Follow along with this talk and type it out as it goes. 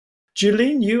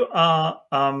Juleen, you are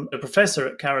a professor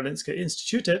at Karolinska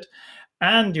Institutet,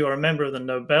 and you're a member of the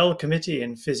Nobel Committee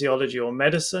in Physiology or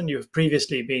Medicine. You have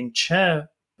previously been chair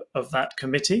of that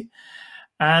committee.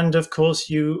 And of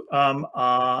course, you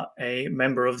are a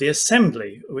member of the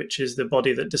Assembly, which is the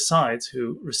body that decides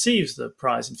who receives the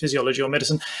prize in Physiology or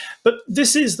Medicine. But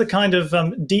this is the kind of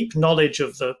deep knowledge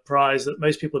of the prize that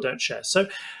most people don't share. So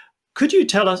could you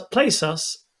tell us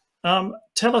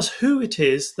who it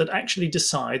is that actually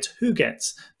decides who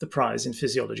gets the prize in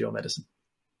Physiology or Medicine?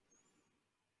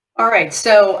 All right,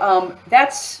 so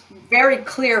that's very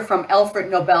clear from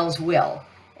Alfred Nobel's will.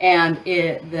 And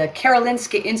the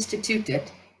Karolinska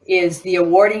Institutet is the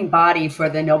awarding body for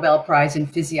the Nobel Prize in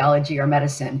Physiology or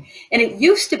Medicine. And it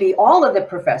used to be all of the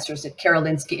professors at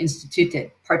Karolinska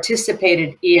Institutet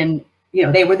participated in,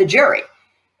 they were the jury.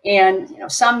 And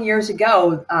some years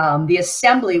ago, the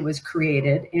Assembly was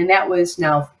created, and that was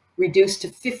now reduced to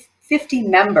 50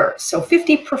 members. So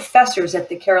 50 professors at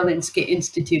the Karolinska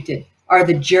Institutet are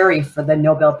the jury for the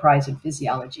Nobel Prize in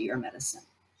Physiology or Medicine.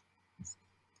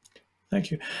 Thank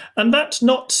you. And that's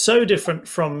not so different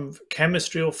from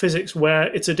chemistry or physics, where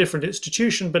it's a different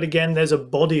institution, but again, there's a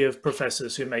body of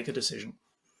professors who make a decision.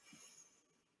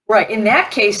 Right. In that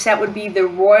case, that would be the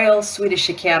Royal Swedish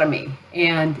Academy.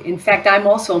 And in fact, I'm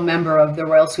also a member of the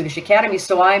Royal Swedish Academy,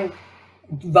 so I'm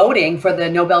voting for the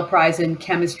Nobel Prize in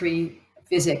Chemistry,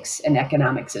 Physics, and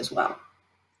Economics as well.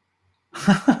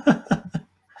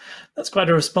 That's quite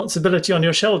a responsibility on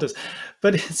your shoulders,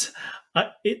 but it's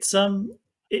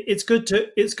good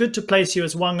to place you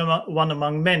as one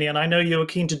among many, and I know you were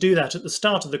keen to do that at the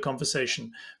start of the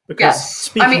conversation. Because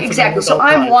yes, I mean exactly. So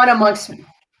I'm one amongst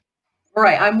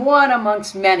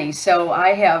many. So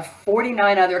I have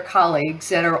 49 other colleagues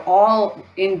that are all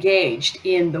engaged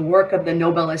in the work of the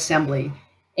Nobel Assembly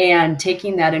and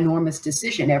taking that enormous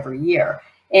decision every year.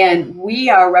 And we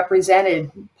are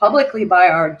represented publicly by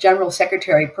our General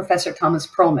Secretary, Professor Thomas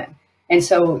Perlman. And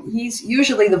so he's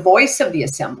usually the voice of the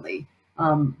Assembly.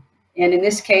 And in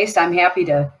this case, I'm happy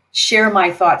to share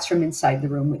my thoughts from inside the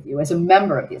room with you as a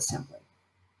member of the Assembly.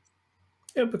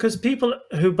 Yeah, because people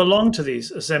who belong to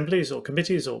these assemblies or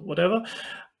committees or whatever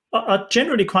are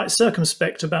generally quite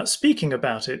circumspect about speaking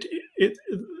about it.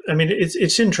 I mean,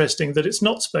 it's interesting that it's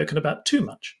not spoken about too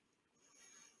much.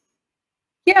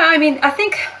 Yeah, I mean, I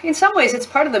think in some ways it's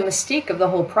part of the mystique of the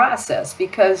whole process,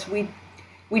 because we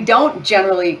don't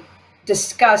generally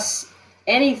discuss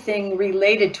anything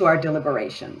related to our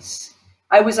deliberations.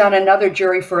 I was on another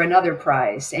jury for another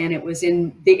prize, and it was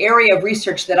in the area of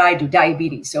research that I do,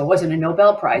 diabetes. So it wasn't a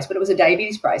Nobel Prize, but it was a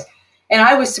diabetes prize. And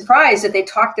I was surprised that they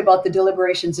talked about the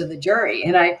deliberations of the jury.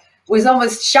 And I was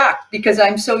almost shocked, because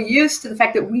I'm so used to the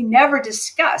fact that we never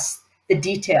discuss the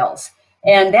details.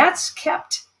 And that's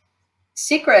kept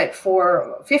secret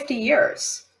for 50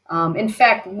 years. In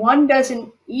fact, one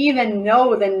doesn't even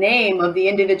know the name of the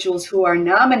individuals who are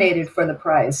nominated for the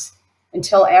prize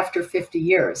until after 50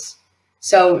 years.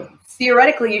 So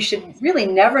theoretically, you should really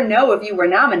never know if you were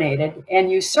nominated, and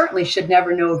you certainly should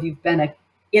never know if you've been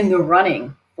in the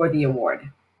running for the award.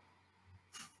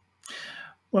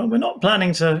 Well, we're not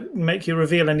planning to make you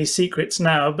reveal any secrets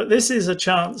now, but this is a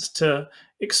chance to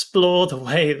explore the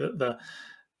way that the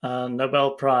Nobel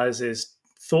Prize is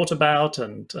thought about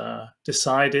and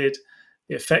decided,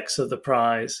 the effects of the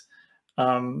prize.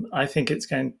 I think it's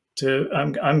going to,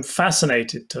 I'm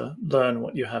fascinated to learn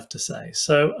what you have to say.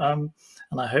 So,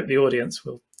 and I hope the audience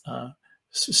will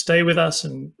stay with us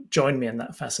and join me in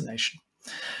that fascination.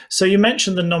 So you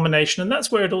mentioned the nomination, and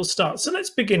that's where it all starts. So let's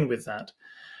begin with that.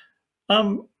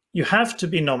 You have to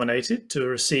be nominated to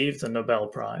receive the Nobel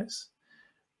Prize.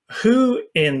 Who,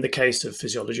 in the case of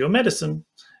physiology or medicine,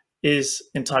 is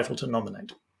entitled to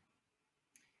nominate?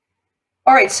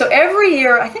 All right, so every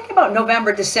year, I think about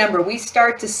November, December, we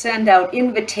start to send out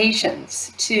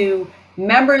invitations to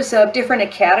members of different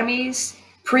academies,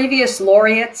 previous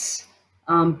laureates,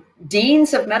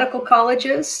 deans of medical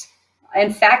colleges,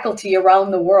 and faculty around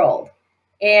the world.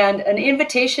 And an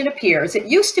invitation appears. It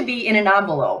used to be in an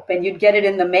envelope, and you'd get it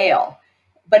in the mail.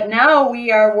 But now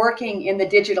we are working in the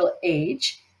digital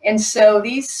age. And so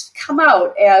these come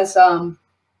out as an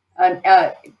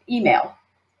email.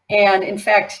 And in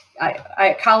fact,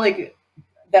 a colleague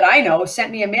that I know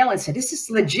sent me a mail and said, "This is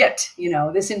legit."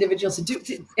 This individual said,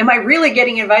 "Am I really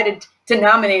getting invited to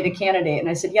nominate a candidate?" And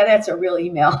I said, "Yeah, that's a real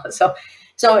email." So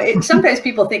sometimes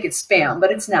people think it's spam,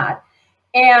 but it's not.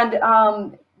 And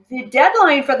the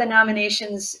deadline for the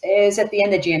nominations is at the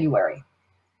end of January.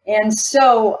 And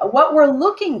so what we're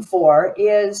looking for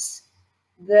is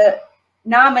the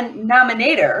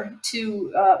nominator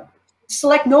to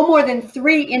select no more than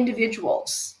 3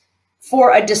 individuals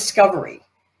for a discovery.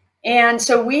 And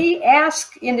so we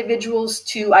ask individuals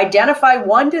to identify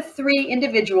 1 to 3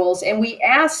 individuals, and we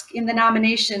ask in the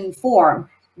nomination form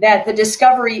that the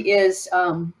discovery is,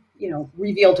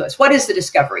 revealed to us. What is the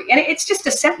discovery? And it's just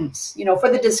a sentence, for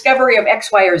the discovery of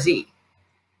X, Y, or Z.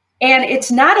 And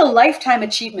it's not a lifetime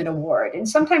achievement award. And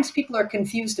sometimes people are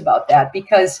confused about that,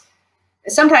 because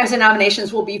sometimes the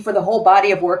nominations will be for the whole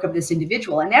body of work of this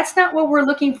individual. And that's not what we're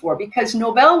looking for, because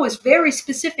Nobel was very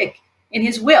specific in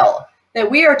his will that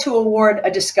we are to award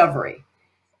a discovery.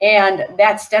 And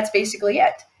that's basically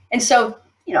it. And so,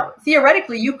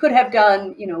 theoretically, you could have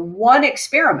done, 1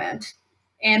 experiment.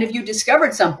 And if you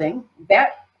discovered something,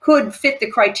 that could fit the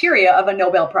criteria of a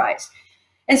Nobel Prize.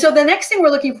 And so the next thing we're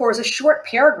looking for is a short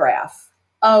paragraph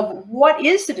of what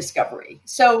is the discovery.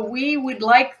 So we would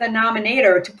like the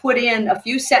nominator to put in a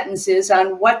few sentences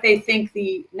on what they think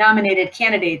the nominated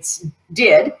candidates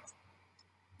did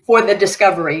for the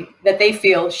discovery that they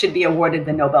feel should be awarded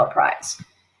the Nobel Prize.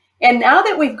 And now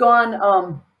that we've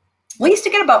gone, we used to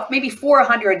get about maybe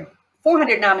 400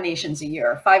 nominations a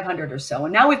year, 500 or so.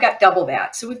 And now we've got double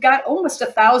that. So we've got almost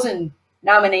 1,000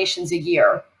 nominations a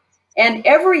year. And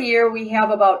every year we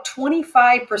have about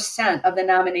 25% of the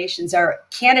nominations are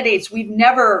candidates we've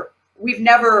never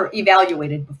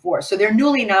evaluated before. So they're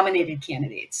newly nominated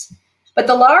candidates. But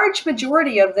the large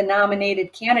majority of the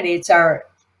nominated candidates are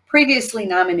previously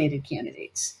nominated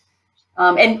candidates.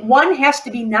 And one has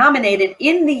to be nominated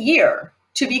in the year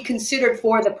to be considered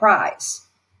for the prize.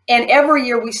 And every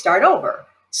year we start over.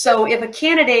 So if a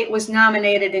candidate was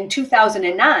nominated in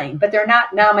 2009, but they're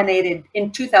not nominated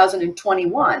in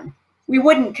 2021, we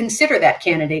wouldn't consider that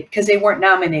candidate because they weren't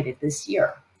nominated this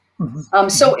year.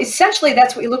 So essentially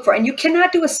that's what you look for. And you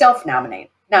cannot do a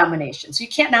self-nomination. So you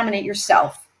can't nominate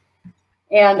yourself.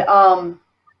 And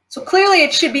so clearly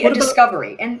it should be a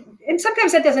discovery. And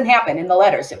sometimes that doesn't happen in the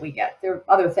letters that we get. There are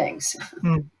other things.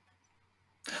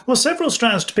 Well, several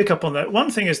strands to pick up on that. One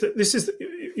thing is that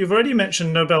you've already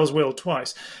mentioned Nobel's will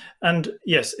twice. And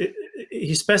yes,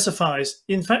 he specifies,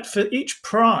 in fact, for each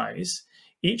prize,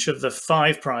 each of the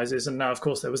 5 prizes, and now, of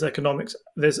course, there's economics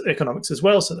as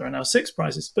well, so there are now 6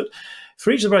 prizes. But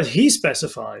for each of the prizes, he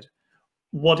specified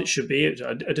what it should be,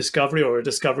 a discovery or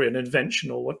an invention,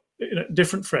 or what,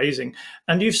 different phrasing.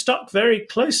 And you've stuck very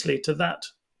closely to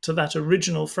that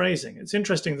original phrasing. It's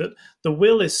interesting that the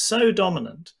will is so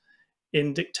dominant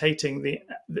in dictating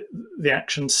the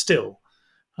action still,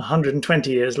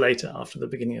 120 years later after the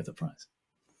beginning of the prize.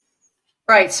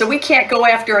 Right, so we can't go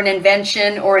after an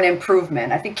invention or an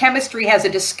improvement. I think chemistry has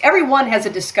everyone has a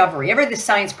discovery. The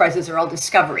science prizes are all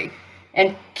discovery.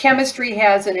 And chemistry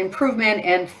has an improvement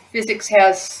and physics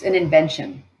has an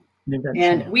invention.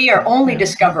 And we are only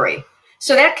discovery.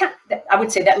 So I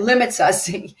would say that limits us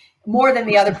more than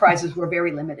the other prizes. We're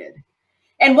very limited.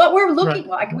 And what we're looking,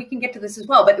 we can get to this as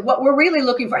well, but what we're really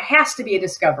looking for has to be a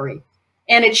discovery.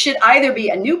 And it should either be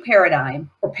a new paradigm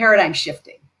or paradigm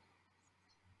shifting.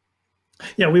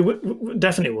 Yeah, we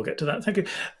definitely will get to that. Thank you.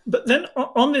 But then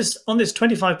on this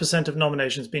 25% of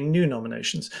nominations being new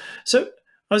nominations. So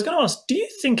I was going to ask, do you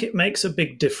think it makes a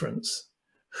big difference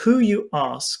who you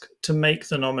ask to make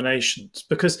the nominations?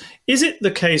 Because is it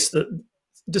the case that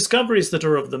discoveries that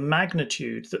are of the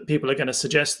magnitude that people are going to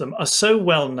suggest them are so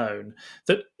well known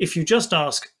that if you just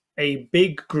ask a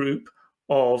big group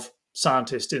of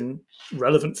scientists in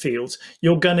relevant fields,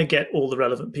 you're going to get all the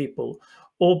relevant people?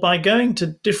 Or by going to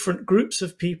different groups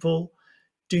of people,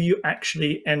 do you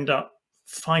actually end up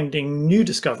finding new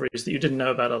discoveries that you didn't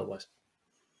know about otherwise?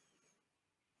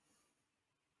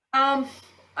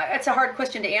 It's a hard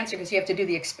question to answer because you have to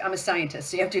do I'm a scientist,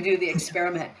 so you have to do the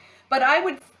experiment. But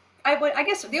I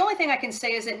guess the only thing I can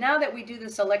say is that now that we do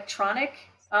this electronic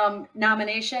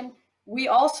nomination, we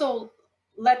also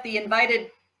let the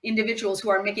invited individuals who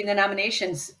are making the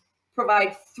nominations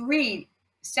provide 3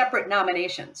 separate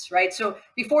nominations, right? So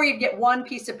before you'd get 1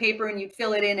 piece of paper and you'd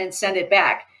fill it in and send it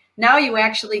back. Now you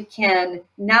actually can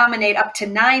nominate up to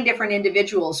 9 different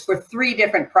individuals for 3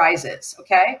 different prizes,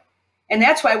 okay? And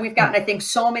that's why we've gotten, I think,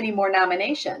 so many more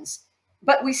nominations.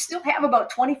 But we still have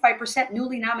about 25%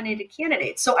 newly nominated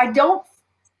candidates. So I'm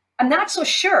not so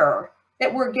sure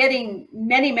that we're getting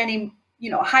many,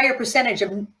 higher percentage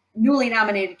of newly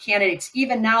nominated candidates,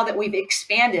 even now that we've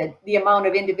expanded the amount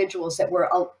of individuals that we're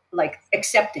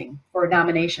accepting for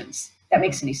nominations. If that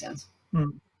makes any sense.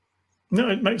 No,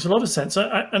 it makes a lot of sense.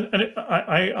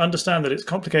 I understand that it's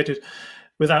complicated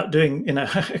without doing,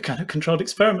 a kind of controlled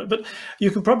experiment. But you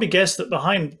can probably guess that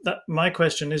behind that, my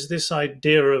question is this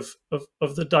idea of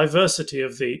the diversity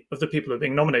of the people who are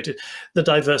being nominated, the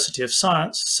diversity of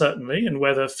science, certainly, and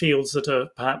whether fields that are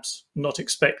perhaps not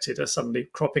expected are suddenly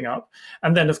cropping up.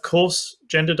 And then, of course,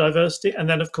 gender diversity, and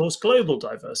then, of course, global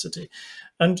diversity.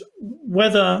 And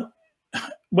whether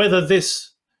this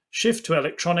shift to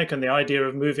electronic and the idea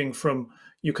of moving from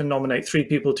you can nominate 3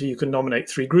 people to you can nominate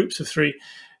 3 groups of 3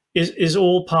 is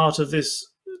all part of this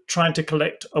trying to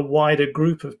collect a wider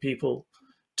group of people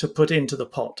to put into the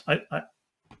pot. There's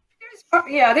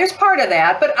part of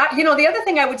that. But, the other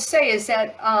thing I would say is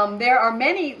that there are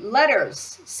many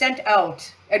letters sent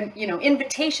out and,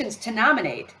 invitations to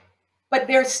nominate, but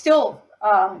there's still,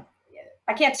 I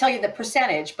can't tell you the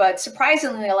percentage, but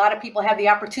surprisingly, a lot of people have the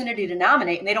opportunity to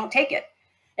nominate and they don't take it.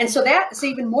 And so that's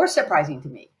even more surprising to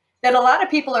me, that a lot of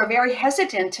people are very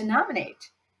hesitant to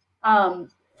nominate.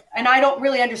 And I don't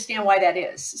really understand why that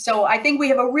is. So I think we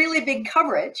have a really big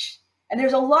coverage and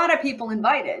there's a lot of people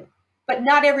invited, but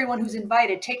not everyone who's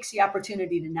invited takes the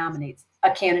opportunity to nominate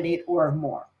a candidate or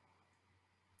more.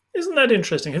 Isn't that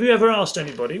interesting? Have you ever asked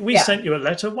anybody? We sent you a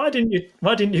letter. Why didn't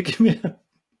you give me a...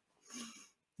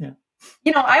 Yeah.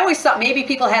 I always thought maybe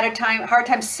people had a hard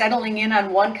time settling in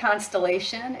on one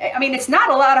constellation. I mean, it's not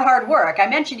a lot of hard work. I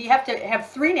mentioned you have to have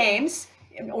 3 names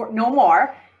or no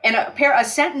more, and a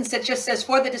sentence that just says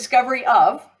for the discovery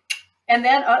of, and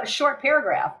then a short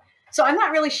paragraph. So I'm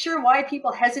not really sure why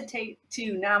people hesitate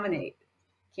to nominate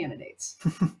candidates.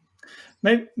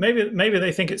 Maybe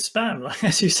they think it's spam, like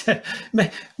as you said.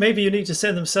 Maybe you need to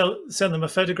send them a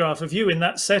photograph of you in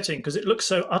that setting, because it looks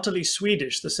so utterly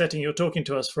Swedish, the setting you're talking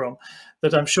to us from,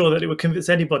 that I'm sure that it would convince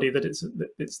anybody that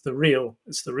it's the real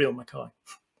Mackay.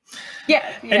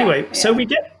 Yeah. Anyway, so we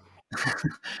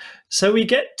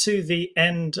get to the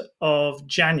end of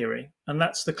January, and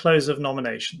that's the close of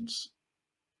nominations.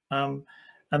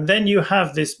 And then you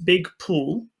have this big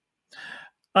pool.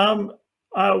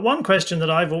 One question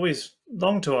that I've always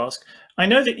longed to ask, I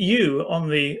know that you on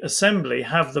the Assembly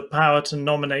have the power to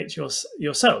nominate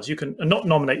yourselves. You can not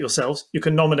nominate yourselves, you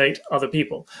can nominate other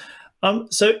people.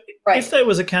 So right. if there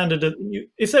was a candidate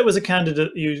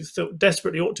you thought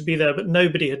desperately ought to be there, but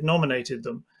nobody had nominated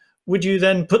them, would you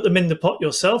then put them in the pot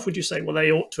yourself? Would you say, well,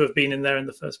 they ought to have been in there in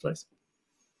the first place?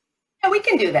 Yeah, we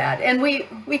can do that. And we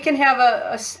can have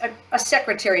a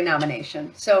secretary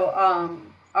nomination. So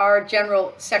our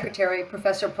General Secretary,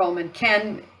 Professor Perlman,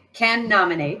 can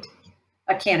nominate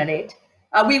a candidate.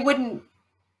 I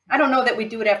don't know that we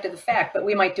do it after the fact, but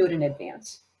we might do it in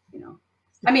advance.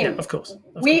 I mean, yeah, of course.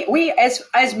 We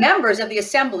as members of the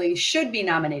Assembly should be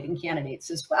nominating candidates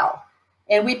as well.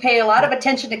 And we pay a lot of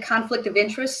attention to conflict of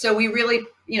interest. So we really,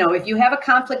 if you have a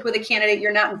conflict with a candidate,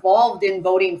 you're not involved in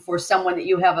voting for someone that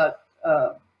you have a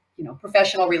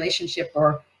professional relationship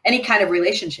or any kind of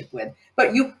relationship with.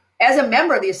 But you, as a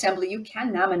member of the Assembly, you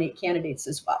can nominate candidates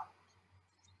as well.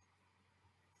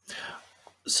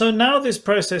 So now this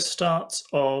process starts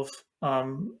of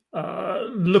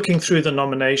looking through the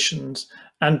nominations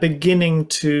and beginning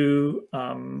to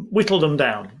whittle them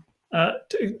down.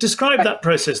 Describe that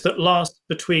process that lasts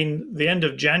between the end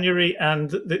of January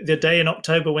and the day in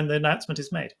October when the announcement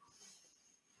is made.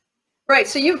 Right.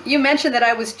 So you mentioned that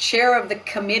I was chair of the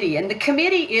committee, and the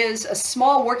committee is a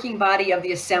small working body of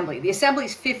the Assembly. The Assembly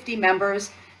is 50 members.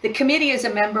 The committee is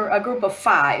a group of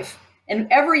 5. And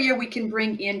every year we can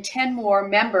bring in 10 more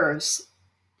members,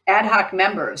 ad hoc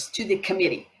members, to the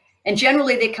committee. And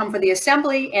generally they come for the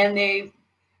Assembly, and they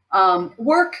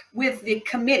work with the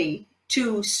committee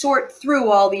to sort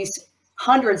through all these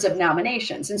hundreds of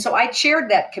nominations. And so I chaired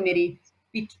that committee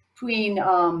between,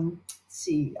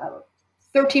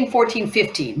 13, 14,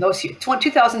 15, those years,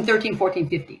 2013, 14,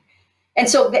 15. And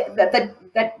so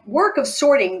that work of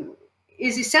sorting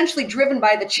is essentially driven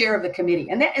by the chair of the committee.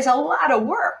 And that is a lot of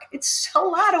work. It's a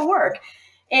lot of work.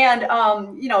 And,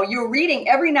 you're reading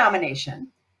every nomination,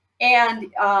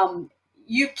 and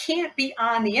you can't be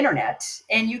on the internet,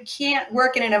 and you can't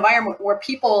work in an environment where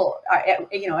people,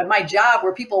 at my job,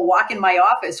 where people walk in my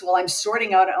office while I'm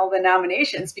sorting out all the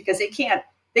nominations, because they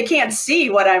can't see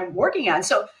what I'm working on.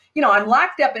 So, I'm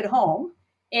locked up at home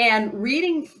and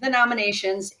reading the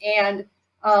nominations, and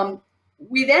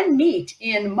we then meet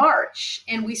in March,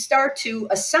 and we start to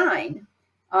assign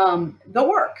the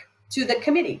work to the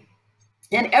committee.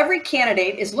 And every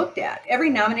candidate is looked at. Every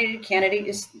nominated candidate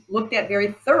is looked at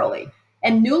very thoroughly.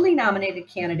 And newly nominated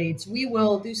candidates, we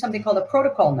will do something called a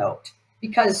protocol note,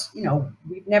 because,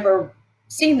 we've never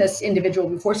seen this individual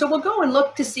before. So we'll go and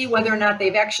look to see whether or not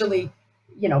they've actually,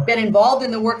 been involved in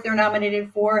the work they're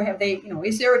nominated for. Have they,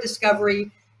 is there a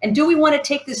discovery? And do we want to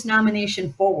take this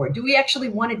nomination forward? Do we actually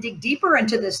want to dig deeper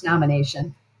into this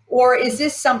nomination? Or is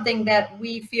this something that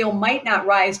we feel might not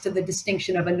rise to the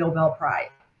distinction of a Nobel Prize?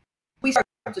 We start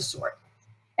to sort.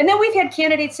 And then we've had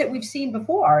candidates that we've seen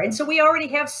before. And so we already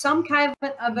have some kind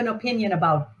of an opinion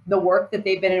about the work that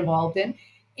they've been involved in.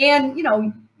 And, you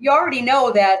know, you already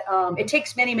know that it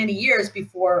takes many, many years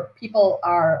before people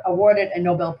are awarded a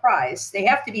Nobel Prize. They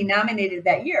have to be nominated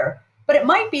that year. But it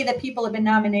might be that people have been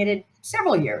nominated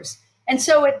several years. And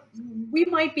so we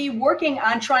might be working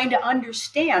on trying to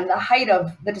understand the height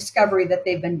of the discovery that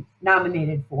they've been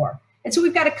nominated for. And so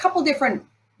we've got a couple different,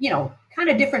 you know, kind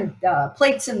of different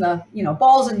plates in the, you know,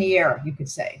 balls in the air, you could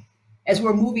say, as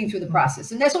we're moving through the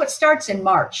process. And that's what starts in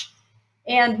March.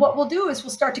 And what we'll do is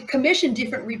we'll start to commission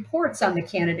different reports on the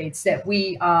candidates that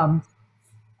we are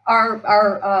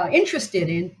interested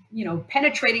in, you know,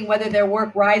 penetrating whether their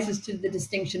work rises to the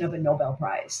distinction of a Nobel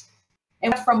Prize.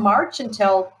 And from March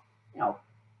until, you know,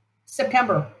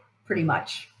 September, pretty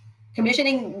much,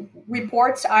 commissioning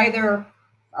reports either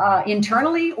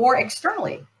internally or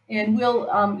externally. And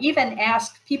we'll even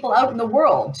ask people out in the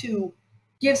world to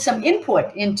give some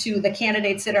input into the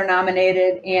candidates that are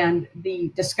nominated and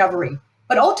the discovery.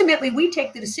 But ultimately, we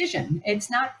take the decision. It's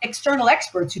not external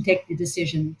experts who take the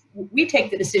decision. We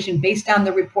take the decision based on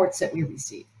the reports that we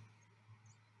receive.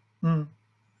 Mm.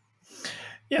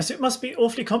 Yes, it must be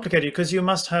awfully complicated because you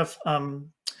must have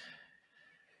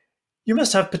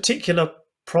particular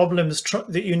problems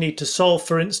that you need to solve.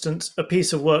 For instance, a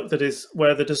piece of work that is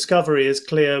where the discovery is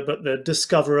clear, but the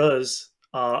discoverers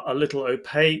are a little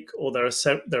opaque, or there are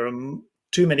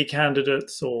too many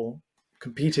candidates or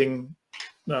competing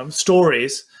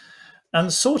stories,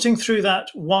 and sorting through that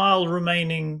while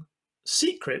remaining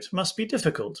secret must be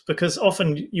difficult, because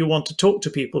often you want to talk to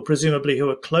people, presumably who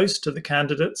are close to the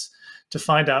candidates, to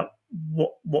find out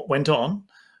what went on,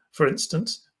 for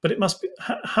instance. But it must be,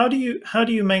 how do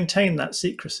you maintain that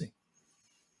secrecy?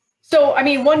 So, I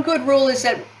mean, one good rule is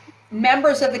that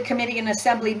members of the committee and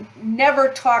assembly never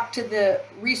talk to the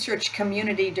research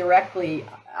community directly.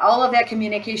 All of that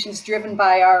communication is driven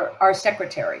by our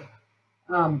secretary.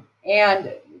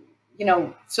 And, you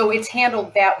know, so it's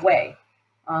handled that way.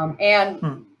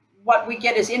 What we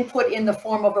get is input in the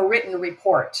form of a written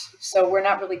report. So we're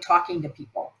not really talking to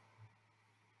people.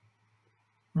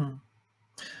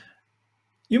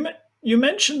 You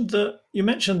mentioned the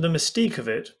mystique of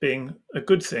it being a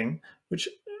good thing, which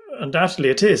undoubtedly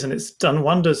it is, and it's done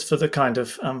wonders for the kind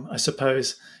of I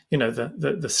suppose, you know,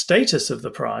 the status of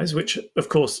the prize, which of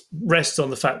course rests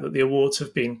on the fact that the awards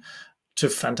have been to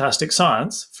fantastic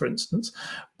science, for instance.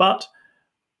 But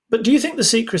do you think the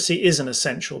secrecy is an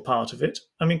essential part of it?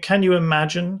 I mean, can you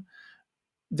imagine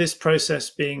this process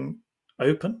being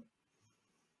open?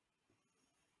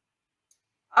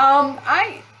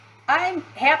 I'm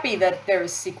happy that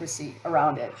there's secrecy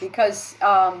around it, because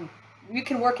you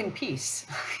can work in peace.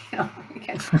 You know, you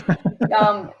can,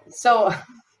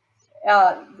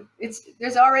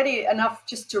 there's already enough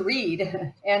just to read,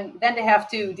 and then to have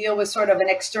to deal with sort of an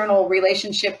external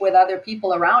relationship with other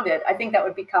people around it, I think that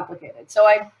would be complicated. So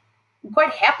I'm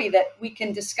quite happy that we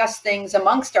can discuss things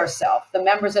amongst ourselves, the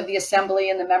members of the assembly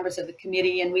and the members of the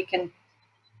committee, and we can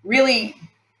really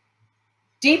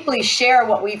deeply share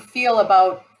what we feel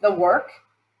about the work,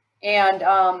 and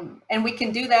we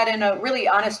can do that in a really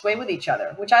honest way with each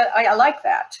other, which I like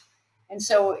that. And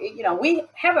so, you know, we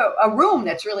have a room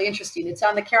that's really interesting. It's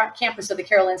on the campus of the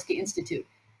Karolinska Institute,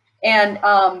 and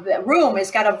the room has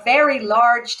got a very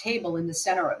large table in the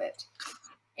center of it,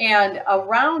 and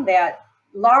around that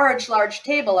large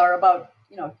table are about,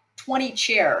 you know, 20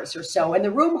 chairs or so, and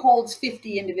the room holds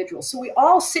 50 individuals. So we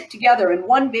all sit together in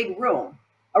one big room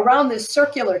around this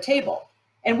circular table,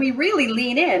 and we really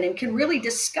lean in and can really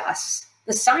discuss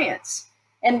the science.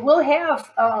 And we'll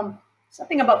have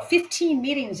something about 15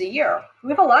 meetings a year.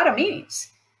 We have a lot of meetings,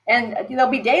 and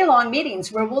there'll be day-long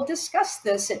meetings where we'll discuss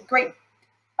this at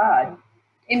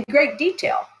in great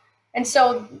detail. And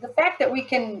so the fact that we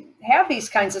can have these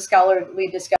kinds of scholarly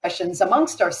discussions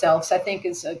amongst ourselves, I think,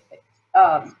 is a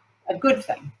good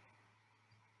thing.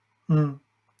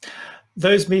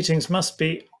 Those meetings must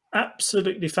be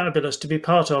absolutely fabulous to be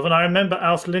part of. And I remember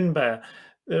Alf Lindbergh,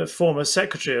 the former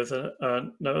secretary of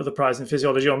the Prize in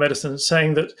Physiology or Medicine,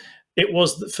 saying that it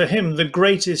was, for him, the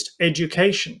greatest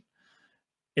education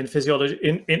in physiology,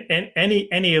 in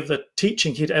any of the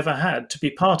teaching he'd ever had, to be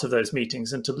part of those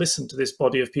meetings and to listen to this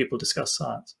body of people discuss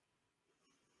science.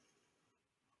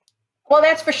 Well,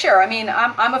 that's for sure. I mean,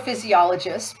 I'm a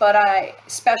physiologist, but I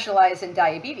specialize in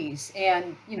diabetes.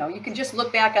 And, you know, you can just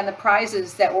look back on the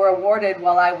prizes that were awarded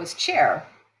while I was chair.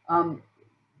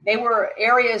 they were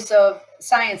areas of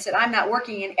science that I'm not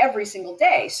working in every single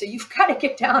day. So you've got to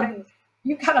get down and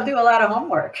you've got to do a lot of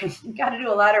homework. You've got to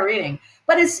do a lot of reading.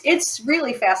 But it's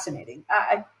really fascinating.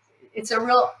 It's a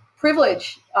real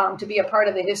privilege to be a part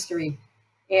of the history.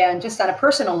 And just on a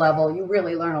personal level, you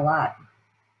really learn a lot.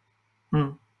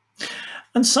 Hmm.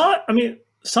 And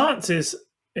science is,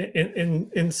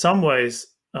 in some ways,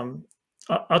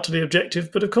 utterly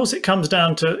objective. But of course, it comes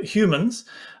down to humans.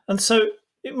 And so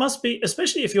it must be,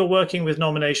 especially if you're working with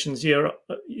nominations year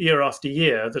after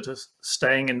year that are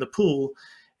staying in the pool,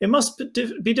 it must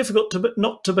be difficult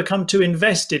not to become too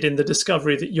invested in the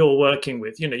discovery that you're working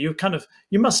with. You know,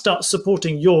 you must start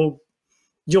supporting your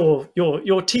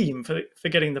team for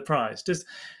getting the prize.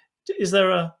 Is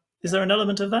there an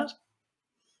element of that?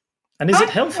 And is it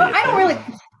healthy? Well,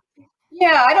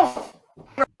 I don't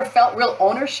ever felt real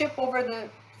ownership over the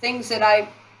things that I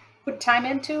put time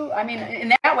into. I mean, in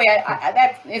that way,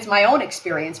 that is my own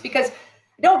experience, because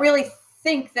I don't really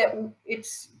think that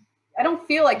I don't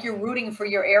feel like you're rooting for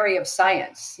your area of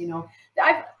science. You know,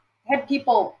 I've had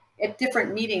people at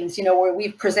different meetings, you know, where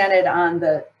we've presented on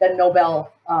the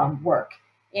Nobel work,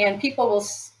 and people will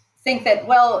think that,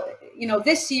 well, you know,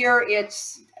 this year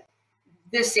it's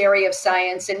this area of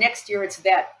science and next year it's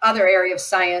that other area of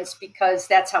science, because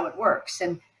that's how it works.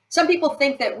 And some people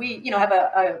think that we, you know, have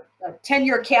a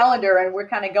 10-year calendar and we're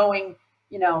kind of going,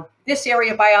 you know, this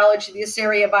area of biology, this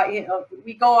area about, you know,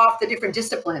 we go off the different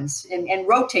disciplines and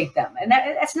rotate them. And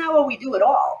that's not what we do at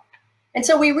all. And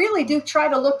so we really do try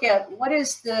to look at what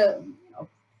is the, you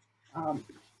know,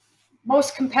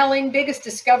 most compelling, biggest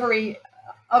discovery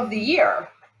of the year.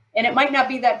 And it might not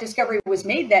be that discovery was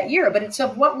made that year, but it's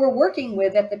of what we're working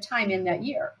with at the time in that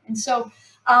year. And so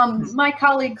my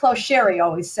colleague Klaus Sherry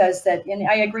always says that, and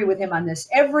I agree with him on this,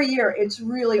 every year it's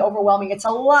really overwhelming. It's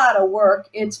a lot of work.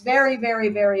 It's very, very,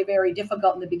 very, very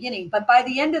difficult in the beginning. But by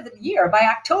the end of the year, by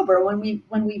October, when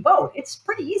we vote, it's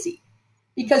pretty easy,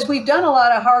 because we've done a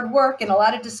lot of hard work and a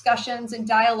lot of discussions and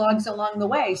dialogues along the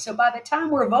way. So by the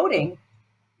time we're voting,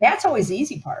 that's always the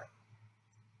easy part.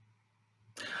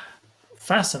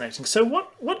 Fascinating. So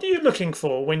what are you looking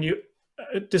for when you,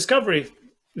 discovery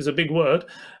is a big word.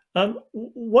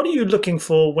 What are you looking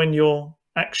for when you're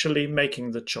actually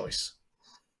making the choice?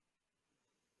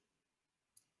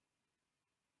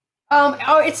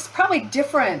 It's probably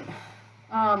different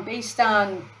based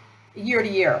on year to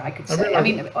year, I could say. I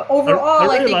mean, overall,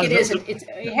 I think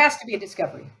it has to be a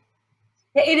discovery.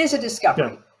 It is a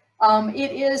discovery. Yeah.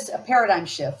 It is a paradigm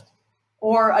shift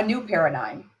or a new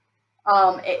paradigm.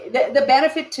 The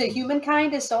benefit to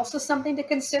humankind is also something to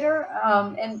consider.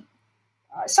 And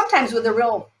sometimes with the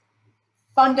real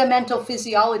fundamental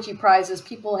physiology prizes,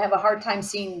 people have a hard time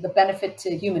seeing the benefit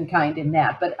to humankind in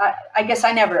that. But I guess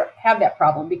I never have that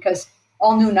problem, because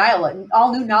all new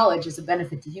knowledge is a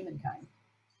benefit to humankind.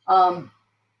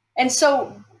 And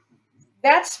so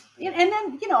that's, and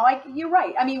then, you know, you're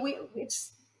right. I mean,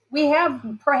 we have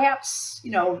perhaps,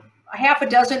 you know, a half a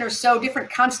dozen or so different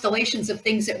constellations of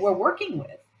things that we're working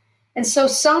with. And so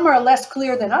some are less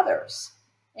clear than others.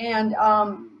 And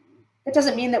it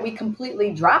doesn't mean that we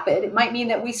completely drop it. It might mean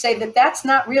that we say that that's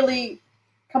not really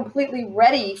completely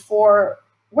ready for,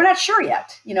 we're not sure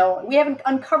yet. You know, we haven't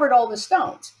uncovered all the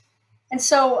stones. And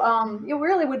so it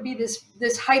really would be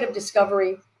this height of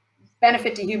discovery,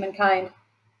 benefit to humankind,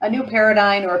 a new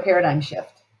paradigm or a paradigm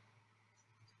shift.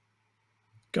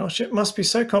 Gosh, it must be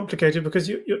so complicated, because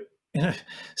you know,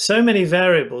 so many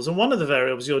variables. And one of the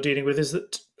variables you're dealing with is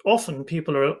that often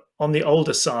people are on the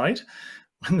older side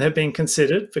when they're being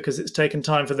considered, because it's taken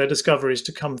time for their discoveries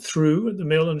to come through the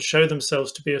mill and show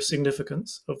themselves to be of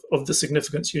significance, of the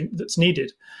significance that's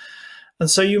needed. And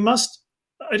so you must,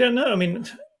 I don't know, I mean,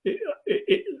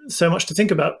 so much to think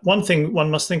about. One thing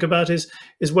one must think about is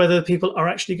whether people are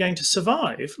actually going to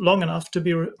survive long enough to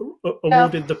be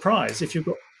awarded the prize. If you've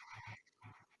got.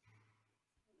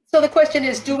 So the question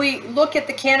is, do we look at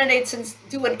the candidates and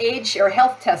do an age or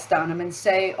health test on them and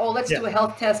say, oh, let's do a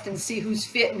health test and see who's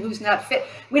fit and who's not fit?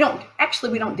 We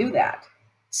don't do that.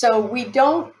 So we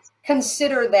don't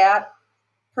consider that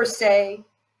per se.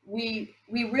 We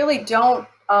really don't,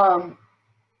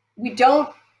 we don't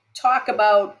talk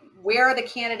about where the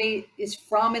candidate is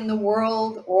from in the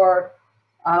world, or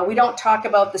we don't talk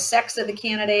about the sex of the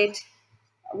candidate.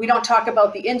 We don't talk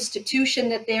about the institution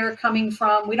that they're coming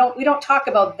from. We don't talk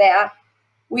about that.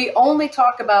 We only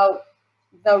talk about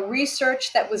the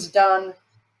research that was done,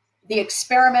 the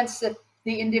experiments that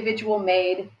the individual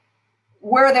made.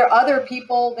 Were there other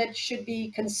people that should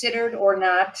be considered or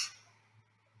not?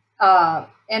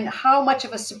 And how much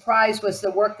of a surprise was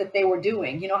the work that they were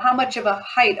doing? You know, how much of a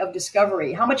height of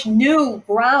discovery? How much new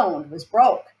ground was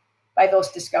broke by those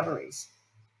discoveries.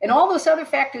 And all those other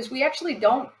factors we actually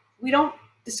don't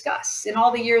discuss in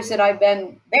all the years that I've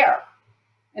been there.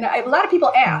 And a lot of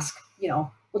people ask,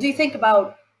 well, do you think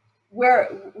about where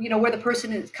the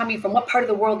person is coming from, what part of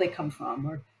the world they come from,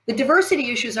 or the diversity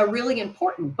issues are really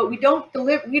important, but we don't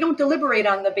deliberate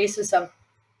on the basis of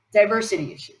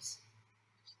diversity issues.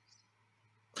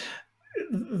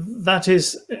 That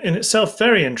is in itself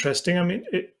very interesting. I mean,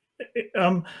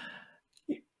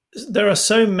 there are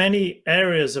so many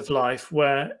areas of life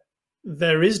where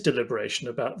there is deliberation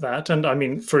about that. And I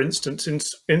mean, for instance,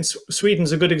 in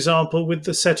Sweden's a good example with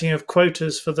the setting of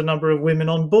quotas for the number of women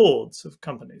on boards of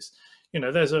companies.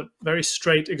 There's a very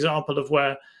straight example of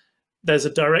where there's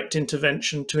a direct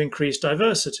intervention to increase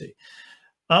diversity.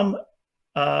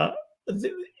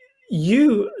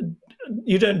 You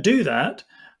don't do that,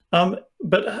 but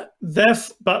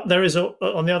there is,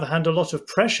 on the other hand, a lot of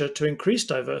pressure to increase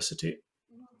diversity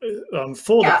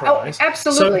for the prize. Oh,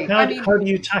 absolutely. So how do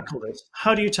you tackle this?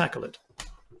 How do you tackle it?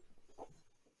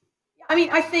 I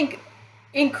mean, I think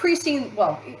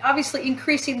obviously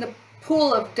increasing the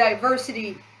pool of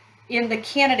diversity in the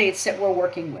candidates that we're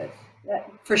working with,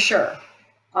 for sure.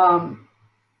 And,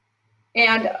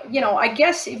 I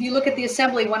guess if you look at the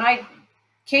assembly, when I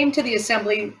came to the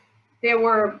assembly, there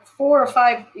were 4 or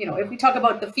 5, if we talk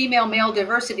about the female-male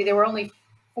diversity, there were only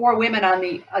 4 women on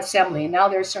the assembly, and now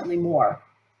there's certainly more.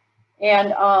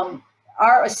 And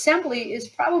our assembly is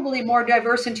probably more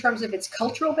diverse in terms of its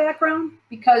cultural background,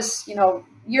 because,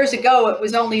 years ago, it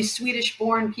was only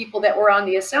Swedish-born people that were on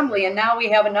the assembly, and now we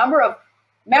have a number of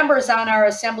members on our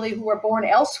assembly who were born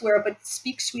elsewhere but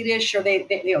speak Swedish, or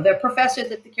they're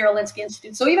professors at the Karolinska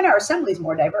Institute. So even our assembly is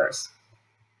more diverse.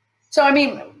 So I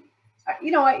mean,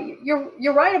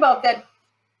 you're right about that.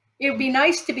 It would be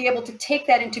nice to be able to take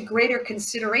that into greater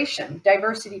consideration,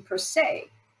 diversity per se.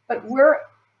 But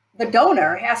the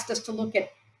donor asked us to look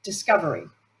at discovery,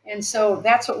 and so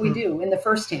that's what we do in the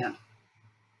first hand.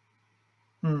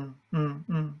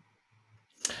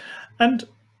 And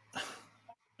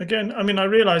again, I mean, I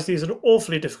realize these are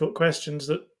awfully difficult questions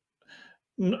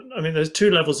there's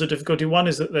 2 levels of difficulty. One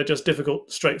is that they're just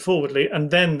difficult straightforwardly, and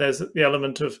then there's the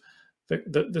element of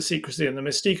the secrecy and the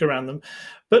mystique around them.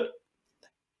 But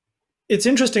it's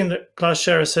interesting that Klaus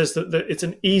Scherer says that it's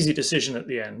an easy decision at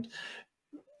the end.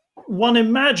 One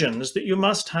imagines that you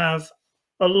must have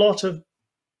a lot of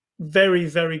very,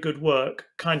 very good work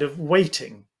kind of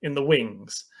waiting in the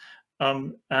wings,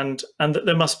 and that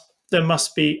there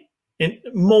must be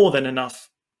more than enough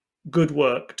good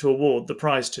work to award the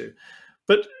prize to.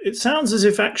 But it sounds as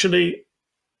if actually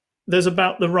there's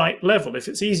about the right level. If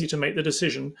it's easy to make the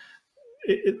decision,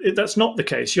 that's not the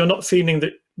case. You're not feeling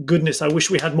that, goodness, I wish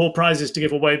we had more prizes to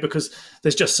give away because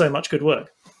there's just so much good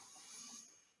work.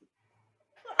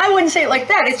 I wouldn't say it like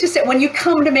that. It's just that when you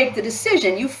come to make the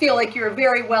decision, you feel like you're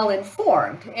very well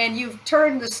informed, and you've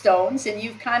turned the stones, and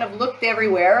you've kind of looked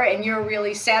everywhere, and you're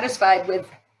really satisfied with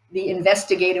the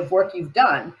investigative work you've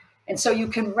done. And so you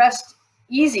can rest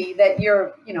easy that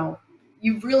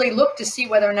you've really looked to see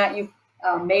whether or not you've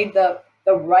made the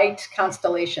right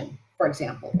constellation, for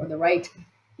example, or the right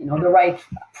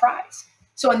prize.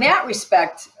 So in that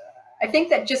respect, I think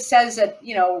that just says that,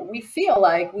 we feel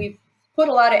like we've put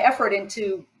a lot of effort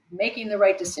into making the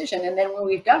right decision. And then when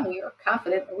we've done, we are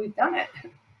confident that we've done it.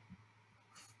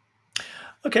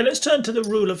 Okay, let's turn to the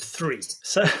rule of 3.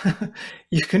 So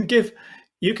you can give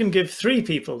 3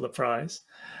 people the prize.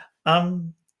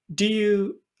 Do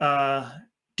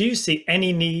you see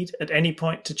any need at any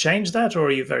point to change that, or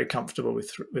are you very comfortable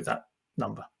with that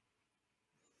number?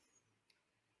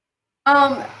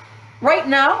 Right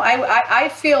now, I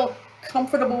feel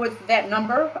comfortable with that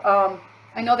number.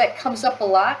 I know that comes up a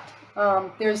lot.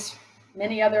 There's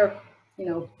many other,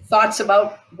 thoughts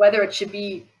about whether it should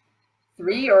be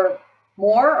 3 or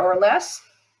more or less,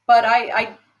 but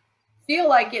I feel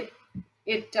like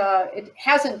it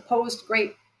hasn't posed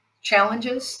great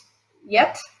challenges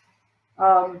yet.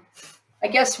 I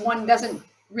guess one doesn't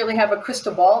really have a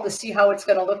crystal ball to see how it's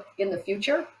going to look in the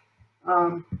future.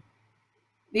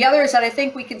 The other is that I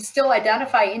think we can still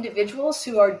identify individuals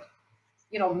who are,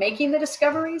 making the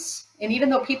discoveries. And even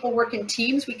though people work in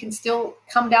teams, we can still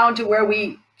come down to where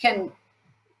we can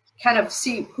kind of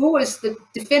see who is the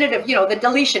definitive, the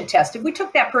deletion test. If we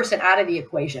took that person out of the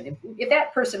equation, if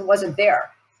that person wasn't there,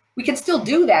 we can still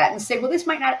do that and say, well, this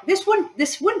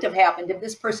wouldn't have happened if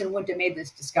this person wouldn't have made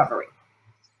this discovery.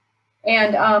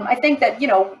 And I think that,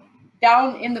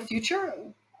 down in the future,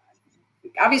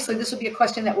 obviously this will be a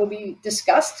question that will be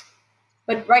discussed,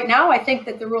 but right now I think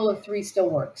that the rule of 3 still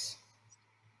works.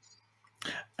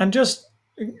 And just,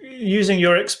 using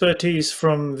your expertise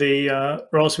from the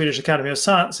Royal Swedish Academy of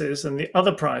Sciences and the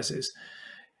other prizes,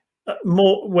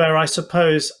 more where I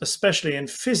suppose, especially in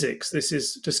physics, this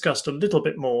is discussed a little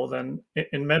bit more than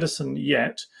in medicine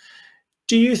yet.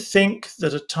 Do you think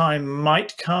that a time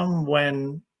might come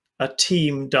when a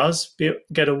team does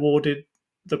get awarded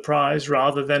the prize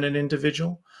rather than an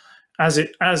individual, as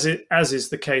is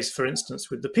the case, for instance,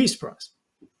 with the Peace Prize?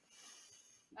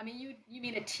 I mean, you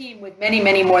mean a team with many,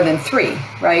 many more than three,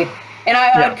 right? And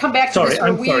I'd come back to this.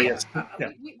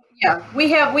 We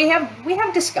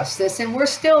have discussed this, and we're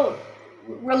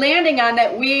landing on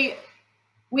that. We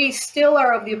still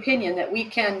are of the opinion that we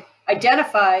can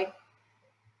identify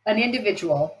an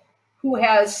individual who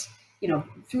has,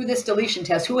 through this deletion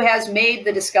test, who has made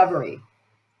the discovery.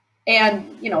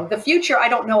 And, the future, I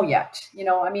don't know yet.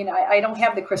 I don't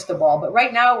have the crystal ball, but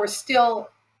right now we're still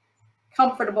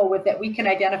comfortable with that we can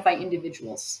identify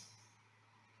individuals.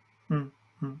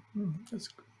 That's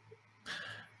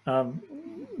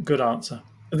good answer.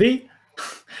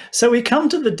 So we come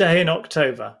to the day in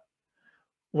October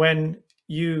when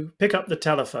you pick up the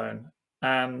telephone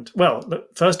and, well,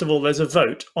 first of all, there's a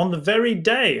vote on the very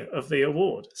day of the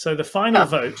award. So the final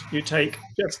vote you take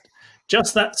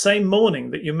just that same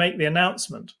morning that you make the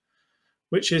announcement,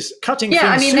 which is cutting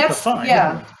things super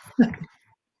fine.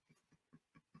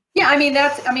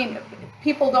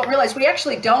 People don't realize we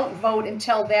actually don't vote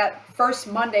until that first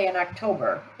Monday in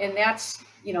October. And that's,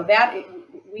 we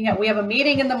have a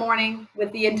meeting in the morning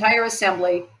with the entire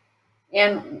assembly,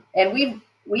 and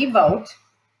we vote,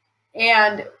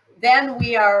 and then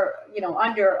we are,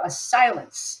 under a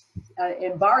silence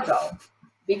embargo,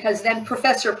 because then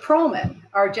Professor Perlman,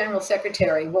 our general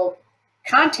secretary, will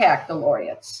contact the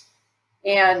laureates,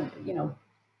 and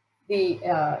the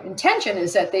intention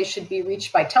is that they should be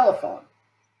reached by telephone.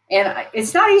 And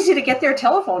it's not easy to get their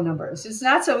telephone numbers. It's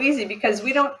not so easy because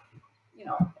we don't,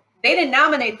 they didn't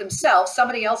nominate themselves.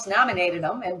 Somebody else nominated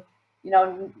them. And,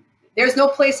 there's no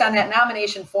place on that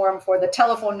nomination form for the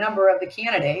telephone number of the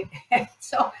candidate.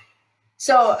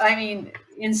 So, I mean,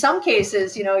 in some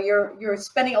cases, you're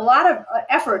spending a lot of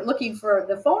effort looking for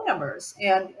the phone numbers.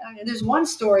 And there's one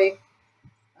story,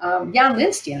 Jan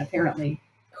Lindsten apparently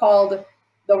called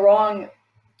the wrong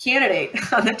candidate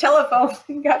on the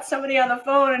telephone, got somebody on the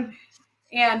phone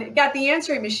and got the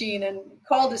answering machine and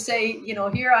called to say,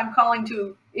 here I'm calling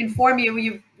to inform you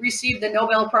you've received the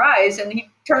Nobel Prize. And he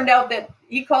turned out that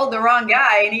he called the wrong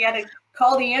guy, and he had to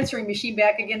call the answering machine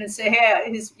back again and say, hey,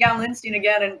 it's Jan Lindsten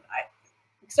again. And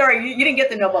sorry, you didn't get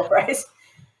the Nobel Prize.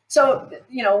 So,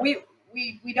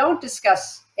 we don't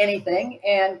discuss anything.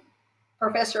 And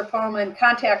Professor Perlman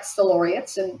contacts the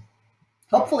laureates, and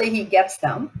hopefully he gets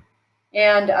them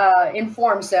and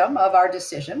informs them of our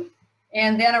decision.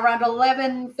 And then around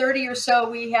 11:30 or so,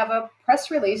 we have a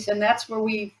press release, and that's where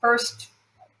we first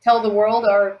tell the world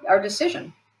our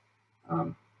decision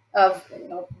of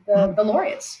the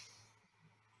laureates.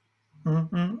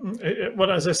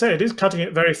 Well, as I say, it is cutting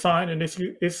it very fine. And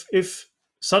if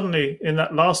suddenly in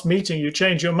that last meeting you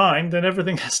change your mind, then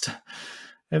everything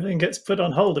gets put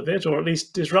on hold a bit, or at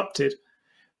least disrupted.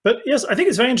 But yes, I think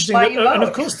it's very interesting. And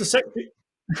of course, the secretary.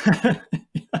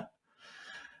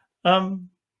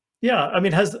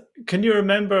 Can you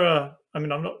remember? I'm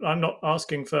not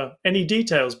asking for any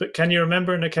details, but can you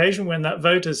remember an occasion when that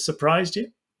vote has surprised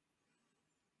you?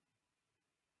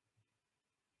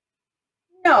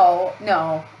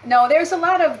 No. There's a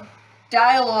lot of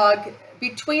dialogue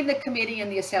between the committee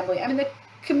and the assembly. I mean, the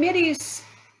committee's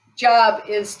job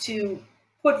is to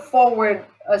put forward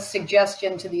a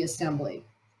suggestion to the assembly.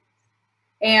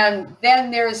 And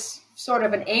then there's sort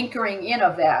of an anchoring in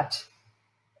of that,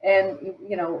 and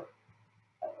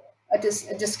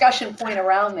a discussion point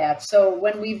around that. So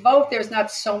when we vote, there's not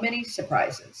so many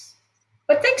surprises,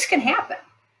 but things can happen.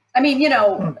 I mean,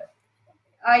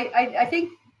 I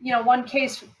think one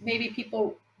case maybe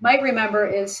people might remember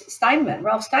is Steinman.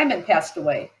 Ralph Steinman passed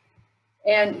away,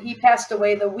 and he passed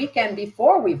away the weekend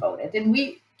before we voted, and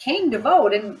we came to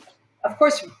vote, and of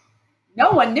course,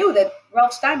 no one knew that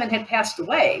Ralph Steinman had passed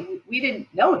away. We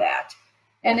didn't know that.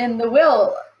 And in the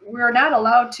will, we're not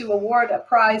allowed to award a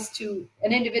prize to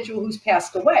an individual who's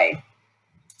passed away.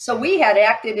 So we had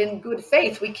acted in good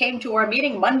faith. We came to our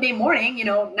meeting Monday morning,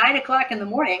 9 o'clock in the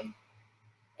morning,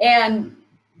 and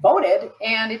voted.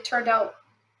 And it turned out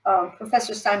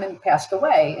Professor Steinman passed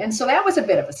away. And so that was a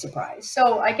bit of a surprise.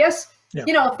 So I guess,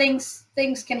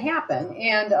 things can happen.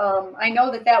 And I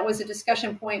know that was a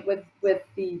discussion point with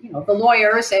the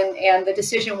lawyers, and the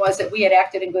decision was that we had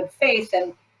acted in good faith,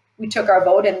 and we took our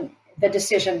vote, and the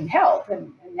decision held.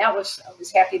 And I was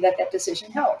happy that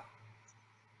decision held.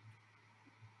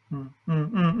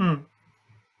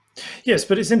 Yes,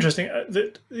 but it's interesting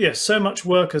that, yes, so much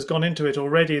work has gone into it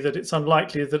already that it's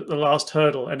unlikely that at the last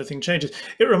hurdle anything changes.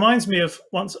 It reminds me of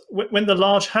once when the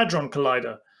Large Hadron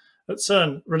Collider at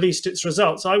CERN released its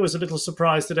results. I was a little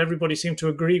surprised that everybody seemed to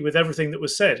agree with everything that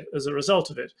was said as a result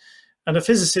of it. And a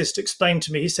physicist explained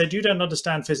to me, he said, "You don't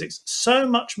understand physics. So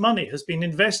much money has been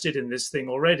invested in this thing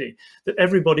already that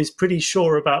everybody's pretty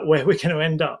sure about where we're going to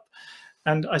end up."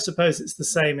 And I suppose it's the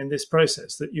same in this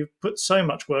process, that you've put so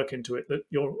much work into it that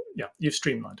you've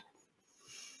streamlined.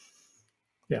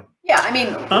 Yeah. Yeah, I mean,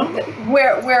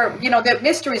 where you know the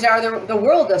mysteries are, the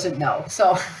world doesn't know.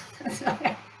 So.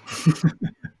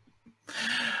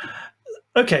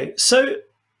 Okay, so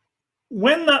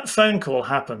when that phone call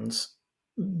happens,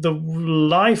 the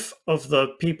life of the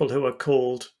people who are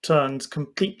called turns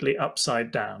completely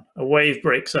upside down. A wave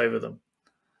breaks over them.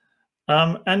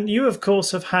 And you, of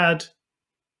course, have had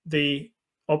the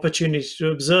opportunity to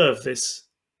observe this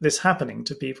happening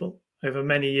to people over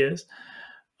many years.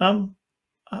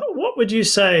 What would you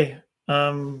say?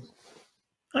 I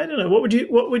don't know.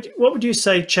 What would you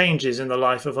say changes in the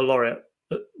life of a laureate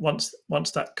once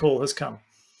that call has come?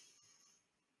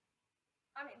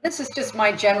 I mean, this is just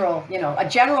my general, a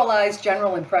generalized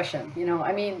general impression.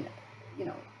 I mean,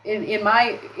 in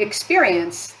my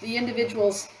experience, the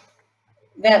individuals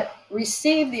that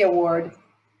receive the award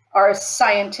are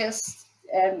scientists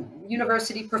and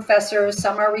university professors.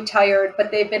 Some are retired, but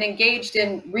they've been engaged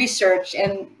in research,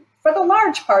 and for the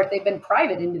large part, they've been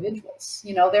private individuals.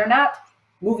 They're not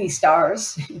movie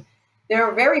stars.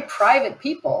 They're very private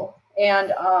people,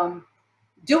 and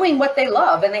doing what they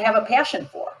love and they have a passion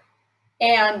for.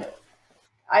 And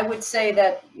I would say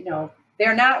that,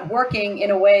 they're not working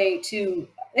in a way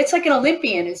it's like an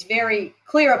Olympian is very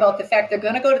clear about the fact they're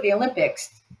going to go to the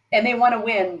Olympics and they want to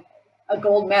win a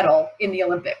gold medal in the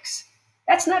Olympics.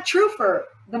 That's not true for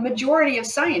the majority of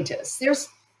scientists. There's,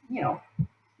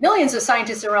 millions of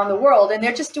scientists around the world, and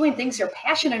they're just doing things they're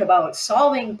passionate about,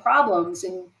 solving problems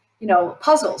and,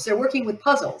 puzzles. They're working with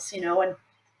puzzles,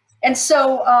 and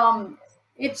so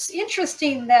it's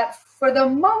interesting that for the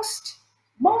most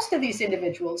of these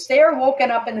individuals, they are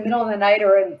woken up in the middle of the night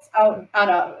or out on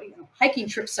a hiking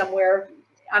trip somewhere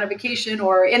on a vacation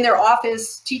or in their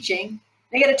office teaching.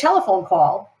 They get a telephone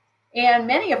call, and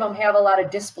many of them have a lot of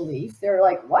disbelief. They're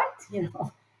like, what?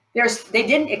 They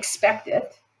didn't expect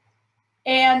it.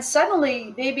 And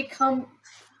suddenly they become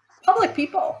public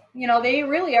people. They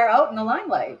really are out in the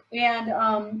limelight.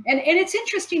 And it's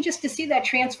interesting just to see that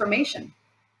transformation.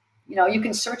 You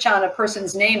can search on a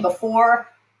person's name before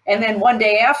and then one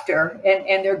day after,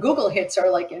 and their Google hits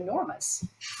are like enormous.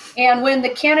 And when the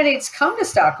candidates come to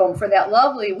Stockholm for that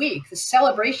lovely week, the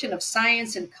celebration of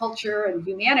science and culture and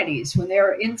humanities, when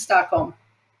they're in Stockholm,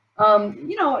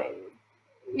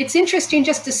 it's interesting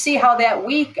just to see how that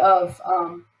week of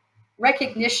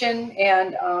recognition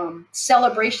and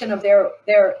celebration of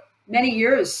their many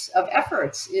years of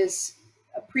efforts is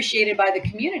appreciated by the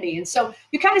community. And so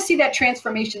you kind of see that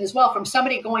transformation as well, from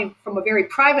somebody going from a very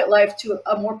private life to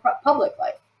a more public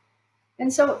life.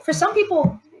 And so for some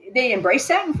people, they embrace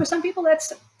that, and for some people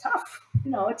that's tough.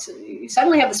 You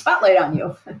suddenly have the spotlight on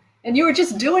you and you were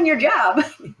just doing your job.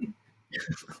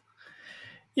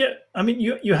 Yeah, I mean,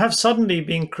 you have suddenly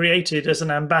been created as an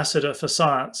ambassador for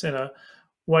science in a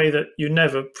way that you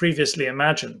never previously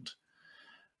imagined.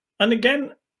 And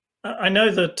again, I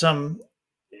know that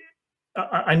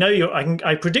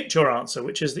I predict your answer,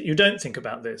 which is that you don't think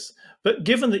about this. But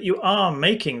given that you are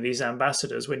making these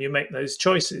ambassadors when you make those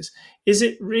choices, is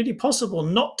it really possible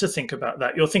not to think about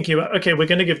that? You're thinking about, okay, we're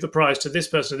going to give the prize to this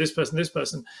person, this person, this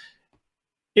person.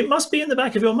 It must be in the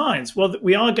back of your minds, well, that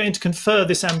we are going to confer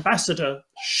this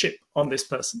ambassadorship on this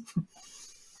person.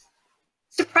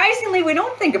 Surprisingly, we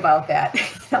don't think about that.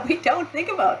 We don't think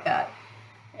about that.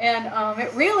 And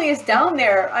it really is down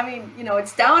there. I mean,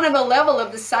 it's down on the level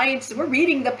of the science. We're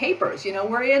reading the papers,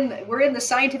 we're in the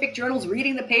scientific journals,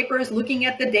 reading the papers, looking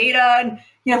at the data, and,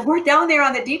 we're down there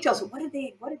on the details. What did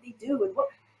they do? And what,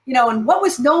 and what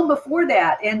was known before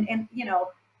that? And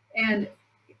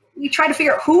we try to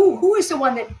figure out who is the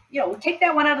one that, take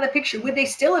that one out of the picture. Would they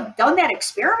still have done that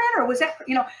experiment, or was that,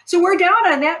 so we're down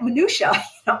on that minutia,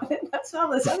 that's all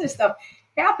this other stuff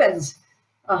happens.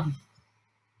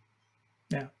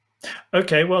 Yeah.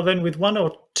 Okay. Well, then, with one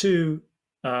or two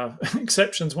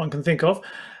exceptions one can think of,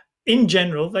 in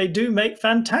general, they do make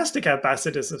fantastic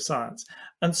ambassadors of science.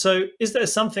 And so, is there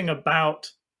something about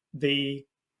a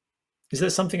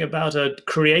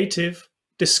creative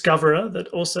discoverer that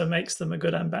also makes them a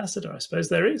good ambassador? I suppose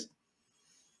there is.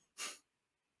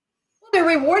 Well, They're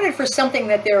rewarded for something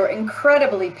that they're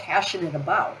incredibly passionate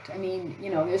about. I mean,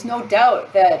 there's no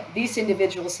doubt that these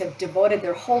individuals have devoted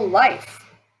their whole life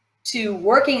to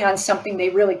working on something they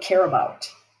really care about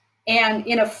and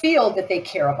in a field that they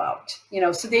care about,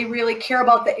 so they really care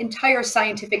about the entire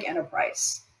scientific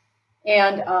enterprise.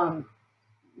 And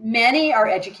many are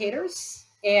educators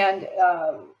and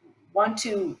want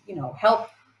to, help,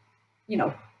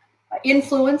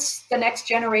 influence the next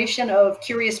generation of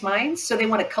curious minds. So they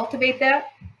want to cultivate that.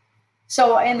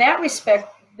 So in that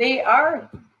respect,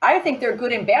 I think they're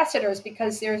good ambassadors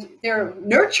because they're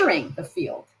nurturing the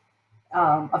field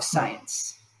of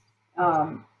science.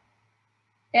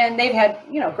 And they've had,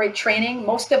 great training.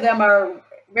 Most of them are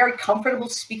very comfortable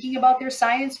speaking about their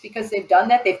science because they've done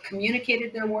that. They've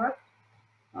communicated their work.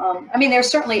 There's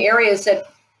certainly areas that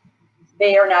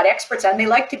they are not experts on. They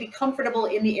like to be comfortable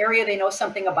in the area they know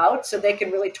something about so they can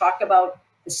really talk about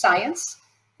the science.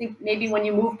 I think maybe when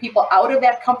you move people out of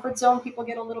that comfort zone, people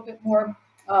get a little bit more,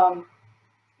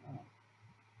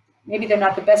 maybe they're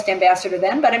not the best ambassador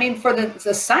then, but for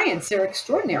the science, they're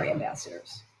extraordinary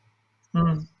ambassadors.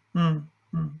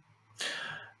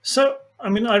 So,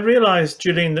 I realized,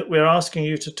 Juleen, that we're asking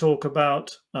you to talk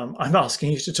about, I'm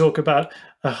asking you to talk about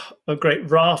a great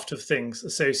raft of things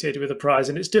associated with the prize,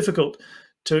 and it's difficult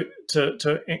to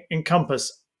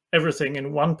encompass everything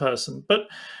in one person. But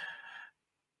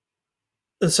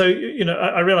so,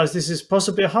 I realize this is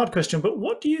possibly a hard question, but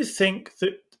what do you think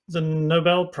that the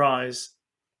Nobel Prize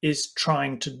is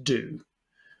trying to do?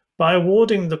 By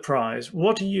awarding the prize,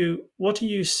 what are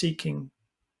you seeking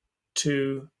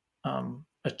to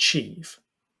achieve?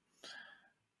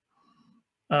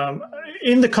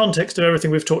 In the context of everything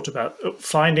we've talked about,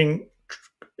 finding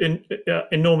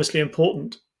enormously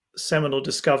important seminal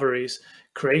discoveries,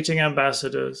 creating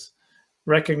ambassadors,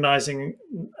 recognizing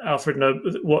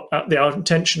the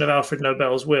intention of Alfred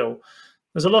Nobel's will.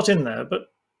 There's a lot in there, but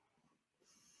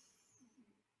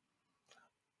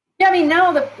yeah,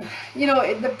 now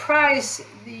the prize,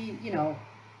 the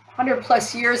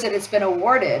 100+ years that it's been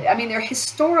awarded. They're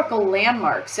historical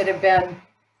landmarks that have been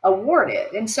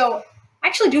awarded, and so I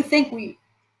actually do think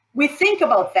we think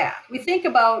about that. We think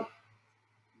about,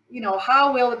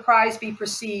 how will the prize be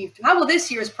perceived? How will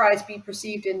this year's prize be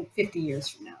perceived in 50 years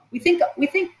from now? We think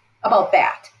about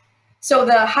that. So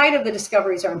the height of the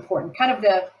discoveries are important. Kind of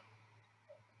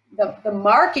the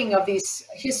marking of these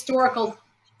historical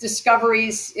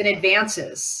discoveries and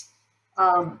advances,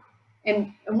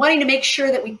 and wanting to make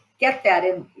sure that we get that,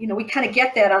 and we kind of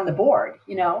get that on the board.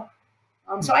 So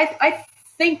I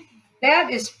think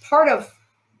that is part of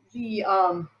the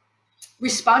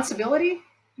responsibility,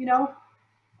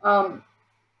 that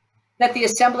the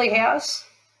Assembly has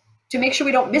to make sure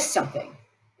we don't miss something.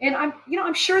 And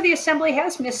I'm sure the Assembly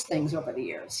has missed things over the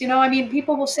years.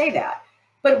 People will say that,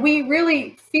 but we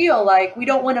really feel like we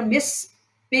don't want to miss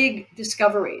big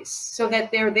discoveries, so that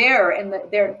they're there, and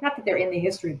that they're not that they're in the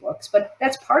history books, but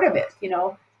that's part of it.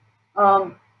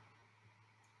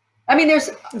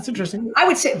 That's interesting. I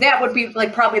would say that would be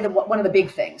like probably one of the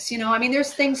big things.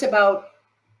 There's things about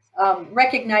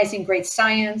recognizing great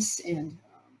science, and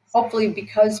hopefully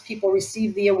because people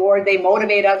receive the award, they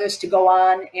motivate others to go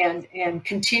on and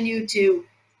continue to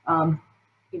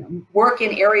work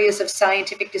in areas of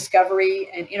scientific discovery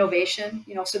and innovation.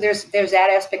 So there's that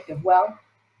aspect as well.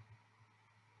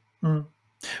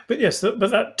 But yes,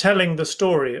 but that telling the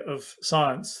story of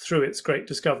science through its great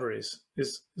discoveries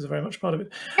is very much part of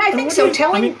it. Yeah, I think so.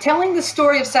 Telling the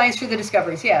story of science through the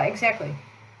discoveries. Yeah, exactly.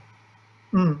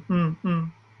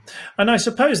 And I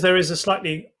suppose there is a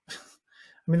slightly,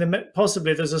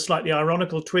 possibly there's a slightly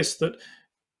ironical twist that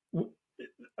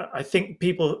I think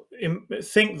people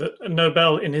think that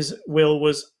Nobel in his will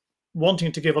was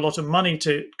wanting to give a lot of money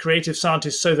to creative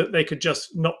scientists so that they could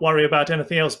just not worry about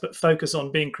anything else but focus on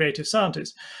being creative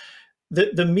scientists.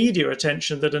 The media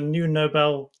attention that a new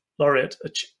Nobel laureate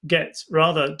gets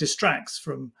rather distracts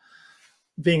from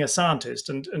being a scientist,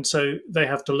 and so they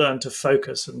have to learn to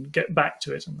focus and get back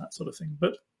to it and that sort of thing.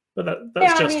 But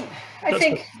that's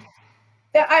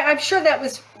I'm sure that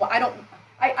was,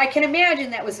 I can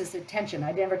imagine that was his intention.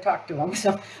 I never talked to him,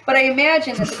 but I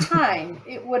imagine at the time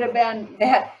it would have been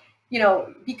that,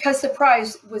 because the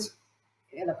prize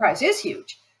is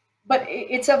huge, but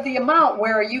it's of the amount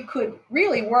where you could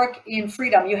really work in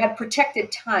freedom. You had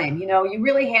protected time, you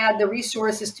really had the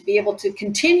resources to be able to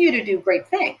continue to do great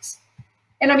things.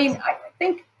 And I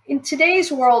think in today's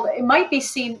world, it might be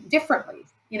seen differently.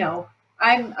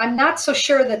 I'm not so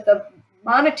sure that the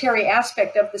monetary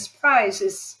aspect of this prize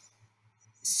is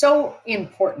so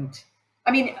important.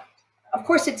 Of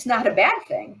course, it's not a bad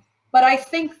thing. But I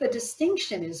think the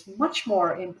distinction is much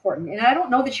more important. And I don't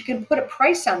know that you can put a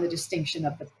price on the distinction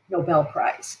of the Nobel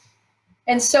Prize.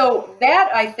 And so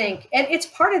that, I think, and it's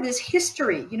part of this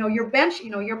history, your bench,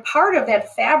 you're part of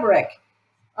that fabric,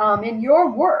 and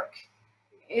your work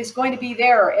is going to be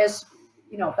there as,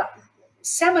 the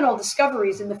seminal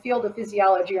discoveries in the field of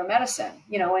physiology or medicine,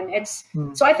 and it's,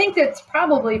 so I think that's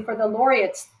probably for the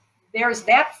laureates, there's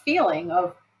that feeling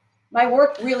of my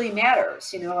work really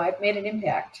matters, I've made an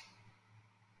impact.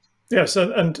 Yes,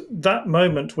 and that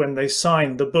moment when they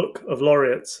sign the book of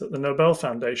laureates at the Nobel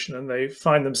Foundation and they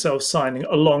find themselves signing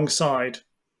alongside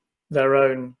their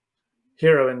own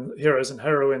heroes and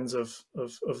heroines of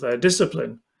their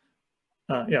discipline,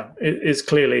 it is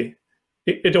clearly,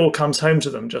 it all comes home to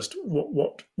them, just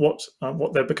what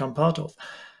they've become part of.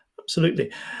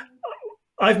 Absolutely.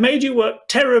 I've made you work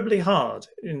terribly hard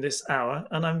in this hour,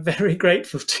 and I'm very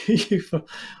grateful to you for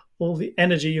all the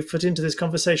energy you've put into this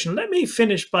conversation. Let me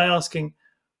finish by asking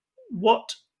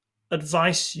what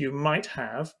advice you might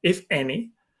have, if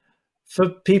any, for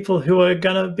people who are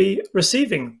going to be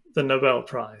receiving the Nobel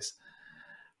Prize.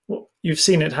 Well, you've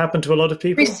seen it happen to a lot of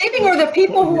people. Receiving, or the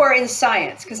people who are in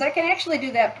science, because I can actually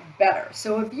do that better.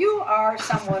 So if you are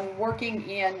someone working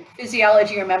in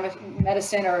physiology or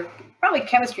medicine, or probably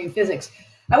chemistry and physics,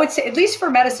 I would say, at least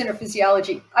for medicine or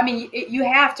physiology, you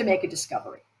have to make a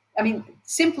discovery.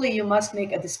 Simply you must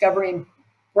make a discovery and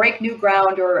break new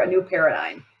ground or a new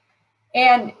paradigm.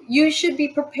 And you should be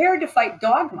prepared to fight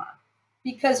dogma,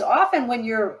 because often when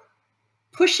you're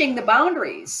pushing the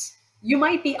boundaries, you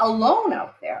might be alone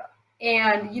out there.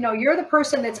 And, you're the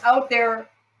person that's out there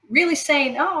really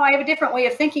saying, oh, I have a different way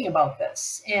of thinking about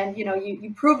this. And,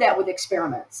 you prove that with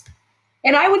experiments.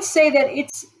 And I would say that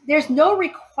there's no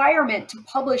requirement to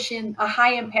publish in a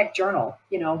high impact journal,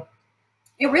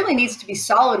 It really needs to be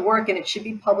solid work, and it should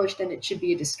be published, and it should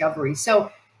be a discovery.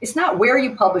 So it's not where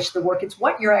you publish the work, it's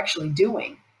what you're actually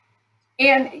doing.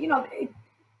 And,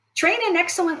 train in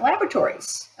excellent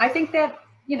laboratories. I think that,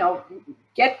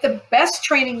 get the best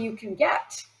training you can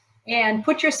get, and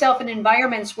put yourself in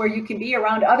environments where you can be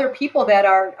around other people that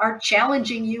are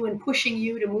challenging you and pushing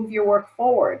you to move your work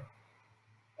forward.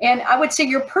 And I would say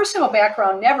your personal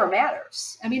background never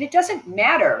matters. It doesn't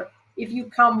matter if you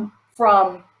come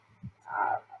from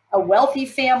a wealthy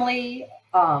family.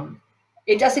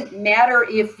 It doesn't matter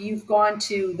if you've gone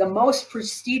to the most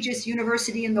prestigious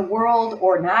university in the world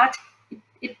or not.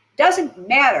 It doesn't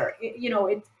matter.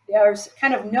 There's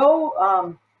kind of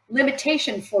no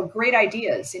limitation for great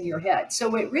ideas in your head.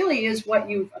 So it really is what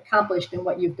you've accomplished and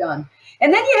what you've done.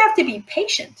 And then you have to be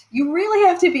patient. You really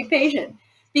have to be patient,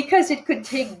 because it could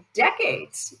take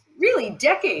decades, really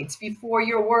decades, before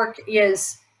your work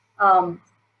is,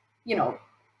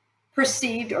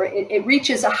 perceived, or it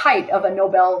reaches a height of a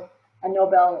Nobel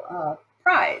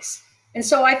Prize. And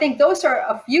so I think those are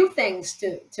a few things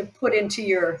to put into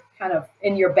your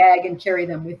in your bag and carry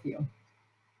them with you.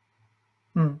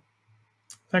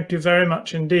 Thank you very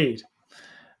much indeed.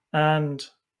 And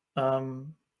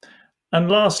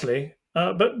lastly,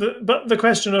 but the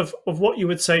question of what you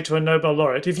would say to a Nobel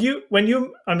laureate,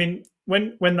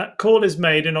 when that call is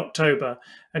made in October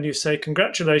and you say,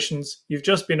 congratulations, you've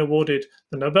just been awarded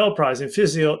the Nobel Prize in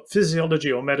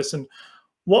physiology or medicine,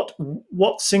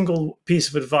 what single piece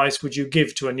of advice would you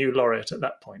give to a new laureate at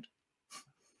that point?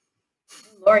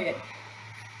 Laureate,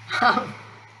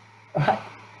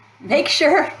 make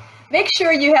sure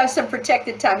you have some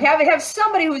protected time. Have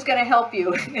somebody who's going to help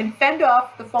you and fend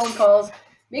off the phone calls.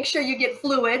 Make sure you get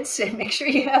fluids, and make sure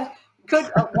you have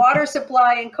good water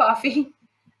supply and coffee.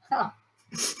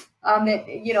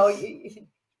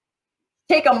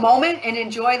 Take a moment and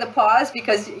enjoy the pause,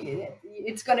 because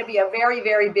it's going to be a very,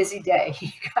 very busy day. You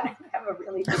got to have a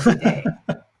really busy day.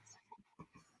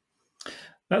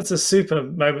 That's a super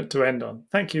moment to end on.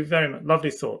 Thank you very much.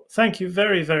 Lovely thought. Thank you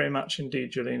very, very much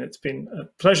indeed, Juleen. It's been a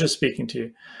pleasure speaking to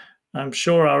you. I'm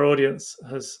sure our audience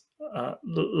has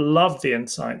loved the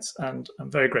insights, and I'm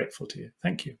very grateful to you.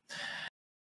 Thank you.